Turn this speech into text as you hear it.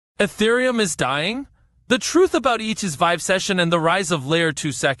Ethereum is dying? The truth about ETH's Vibecession and the rise of Layer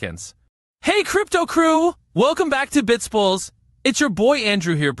 2 seconds. Hey crypto crew! Welcome back to BitsPuls. It's your boy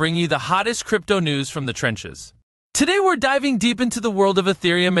Andrew here bringing you the hottest crypto news from the trenches. Today we're diving deep into the world of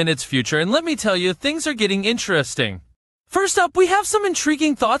Ethereum and its future, and let me tell you, things are getting interesting. First up, we have some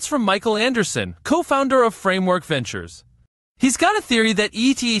intriguing thoughts from Michael Anderson, co-founder of Framework Ventures. He's got a theory that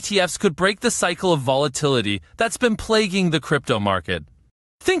ETH ETFs could break the cycle of volatility that's been plaguing the crypto market.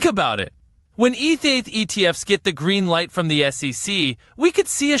 Think about it. When ETH ETFs get the green light from the SEC, we could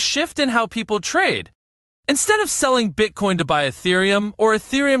see a shift in how people trade. Instead of selling Bitcoin to buy Ethereum, or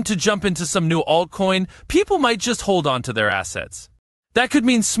Ethereum to jump into some new altcoin, people might just hold on to their assets. That could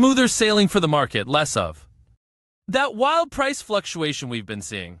mean smoother sailing for the market, less of that wild price fluctuation we've been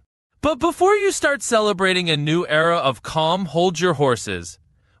seeing. But before you start celebrating a new era of calm, hold your horses.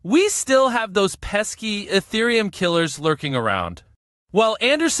 We still have those pesky Ethereum killers lurking around. While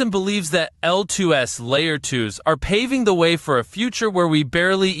Anderson believes that L2S Layer 2s are paving the way for a future where we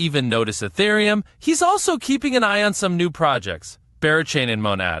barely even notice Ethereum, he's also keeping an eye on some new projects, Berachain and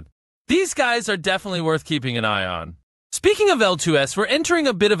Monad. These guys are definitely worth keeping an eye on. Speaking of L2S, we're entering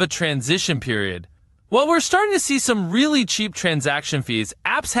a bit of a transition period. While we're starting to see some really cheap transaction fees,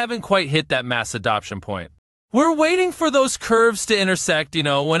 apps haven't quite hit that mass adoption point. We're waiting for those curves to intersect,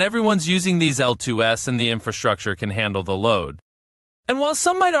 when everyone's using these L2S and the infrastructure can handle the load. And while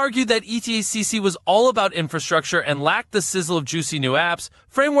some might argue that ETHCC was all about infrastructure and lacked the sizzle of juicy new apps,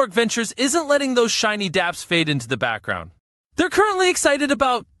 Framework Ventures isn't letting those shiny dApps fade into the background. They're currently excited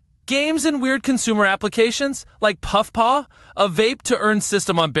about games and weird consumer applications like Puffpaw, a vape-to-earn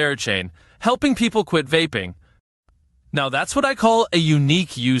system on Berachain, helping people quit vaping. Now that's what I call a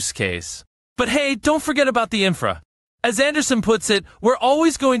unique use case. But hey, don't forget about the infra. As Anderson puts it, we're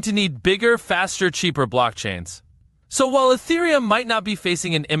always going to need bigger, faster, cheaper blockchains. So while Ethereum might not be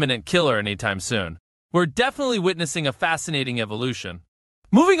facing an imminent killer anytime soon, we're definitely witnessing a fascinating evolution.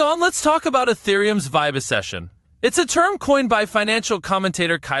 Moving on, let's talk about Ethereum's Vibecession. It's a term coined by financial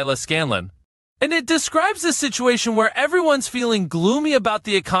commentator Kyla Scanlon, and it describes a situation where everyone's feeling gloomy about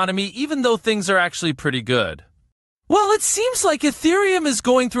the economy even though things are actually pretty good. Well, it seems like Ethereum is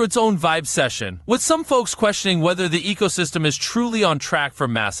going through its own Vibecession, with some folks questioning whether the ecosystem is truly on track for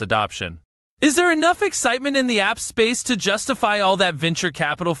mass adoption. Is there enough excitement in the app space to justify all that venture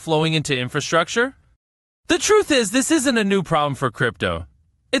capital flowing into infrastructure? The truth is, this isn't a new problem for crypto.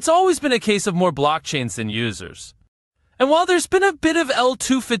 It's always been a case of more blockchains than users. And while there's been a bit of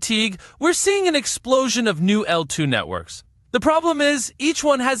L2 fatigue, we're seeing an explosion of new L2 networks. The problem is, each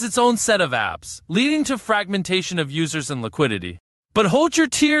one has its own set of apps, leading to fragmentation of users and liquidity. But hold your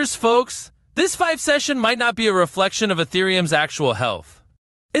tears, folks. This Vibecession might not be a reflection of Ethereum's actual health.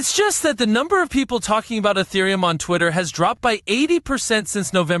 It's just that the number of people talking about Ethereum on Twitter has dropped by 80%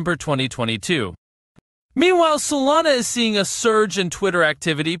 since November 2022. Meanwhile, Solana is seeing a surge in Twitter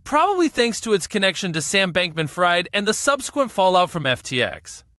activity, probably thanks to its connection to Sam Bankman-Fried and the subsequent fallout from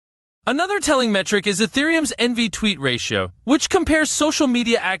FTX. Another telling metric is Ethereum's NV-tweet ratio, which compares social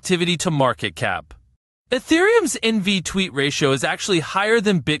media activity to market cap. Ethereum's NV-tweet ratio is actually higher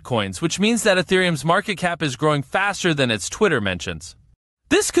than Bitcoin's, which means that Ethereum's market cap is growing faster than its Twitter mentions.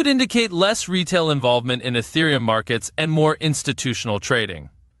 This could indicate less retail involvement in Ethereum markets and more institutional trading.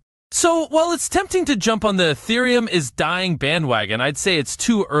 So, while it's tempting to jump on the Ethereum is dying bandwagon, I'd say it's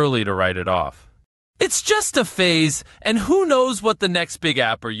too early to write it off. It's just a phase, and who knows what the next big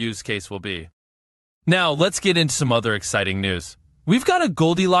app or use case will be. Now, let's get into some other exciting news. We've got a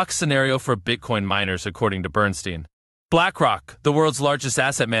Goldilocks scenario for Bitcoin miners, according to Bernstein. BlackRock, the world's largest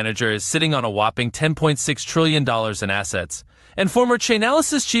asset manager, is sitting on a whopping $10.6 trillion in assets. And former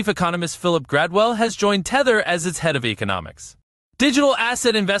Chainalysis chief economist Philip Gradwell has joined Tether as its head of economics. Digital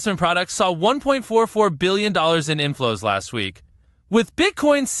asset investment products saw $1.44 billion in inflows last week, with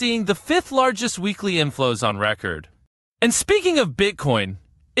Bitcoin seeing the fifth largest weekly inflows on record. And speaking of Bitcoin,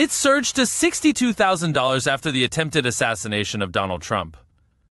 it surged to $62,000 after the attempted assassination of Donald Trump.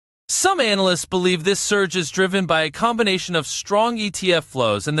 Some analysts believe this surge is driven by a combination of strong ETF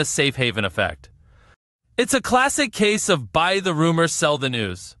flows and the safe haven effect. It's a classic case of buy the rumor, sell the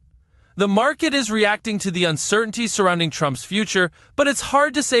news. The market is reacting to the uncertainty surrounding Trump's future, but it's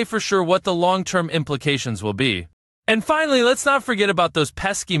hard to say for sure what the long-term implications will be. And finally, let's not forget about those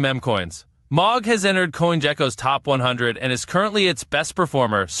pesky meme coins. MOG has entered CoinGecko's top 100 and is currently its best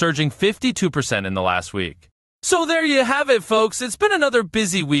performer, surging 52% in the last week. So there you have it, folks. It's been another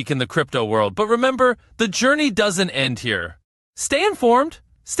busy week in the crypto world, but remember, the journey doesn't end here. Stay informed,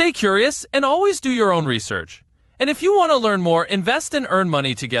 stay curious, and always do your own research. And if you want to learn more, invest and earn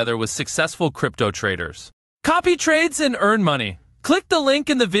money together with successful crypto traders. Copy trades and earn money. Click the link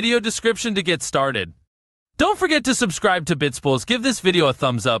in the video description to get started. Don't forget to subscribe to BitsPuls, give this video a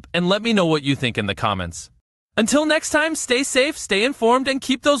thumbs up, and let me know what you think in the comments. Until next time, stay safe, stay informed, and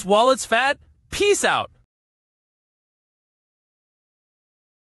keep those wallets fat. Peace out.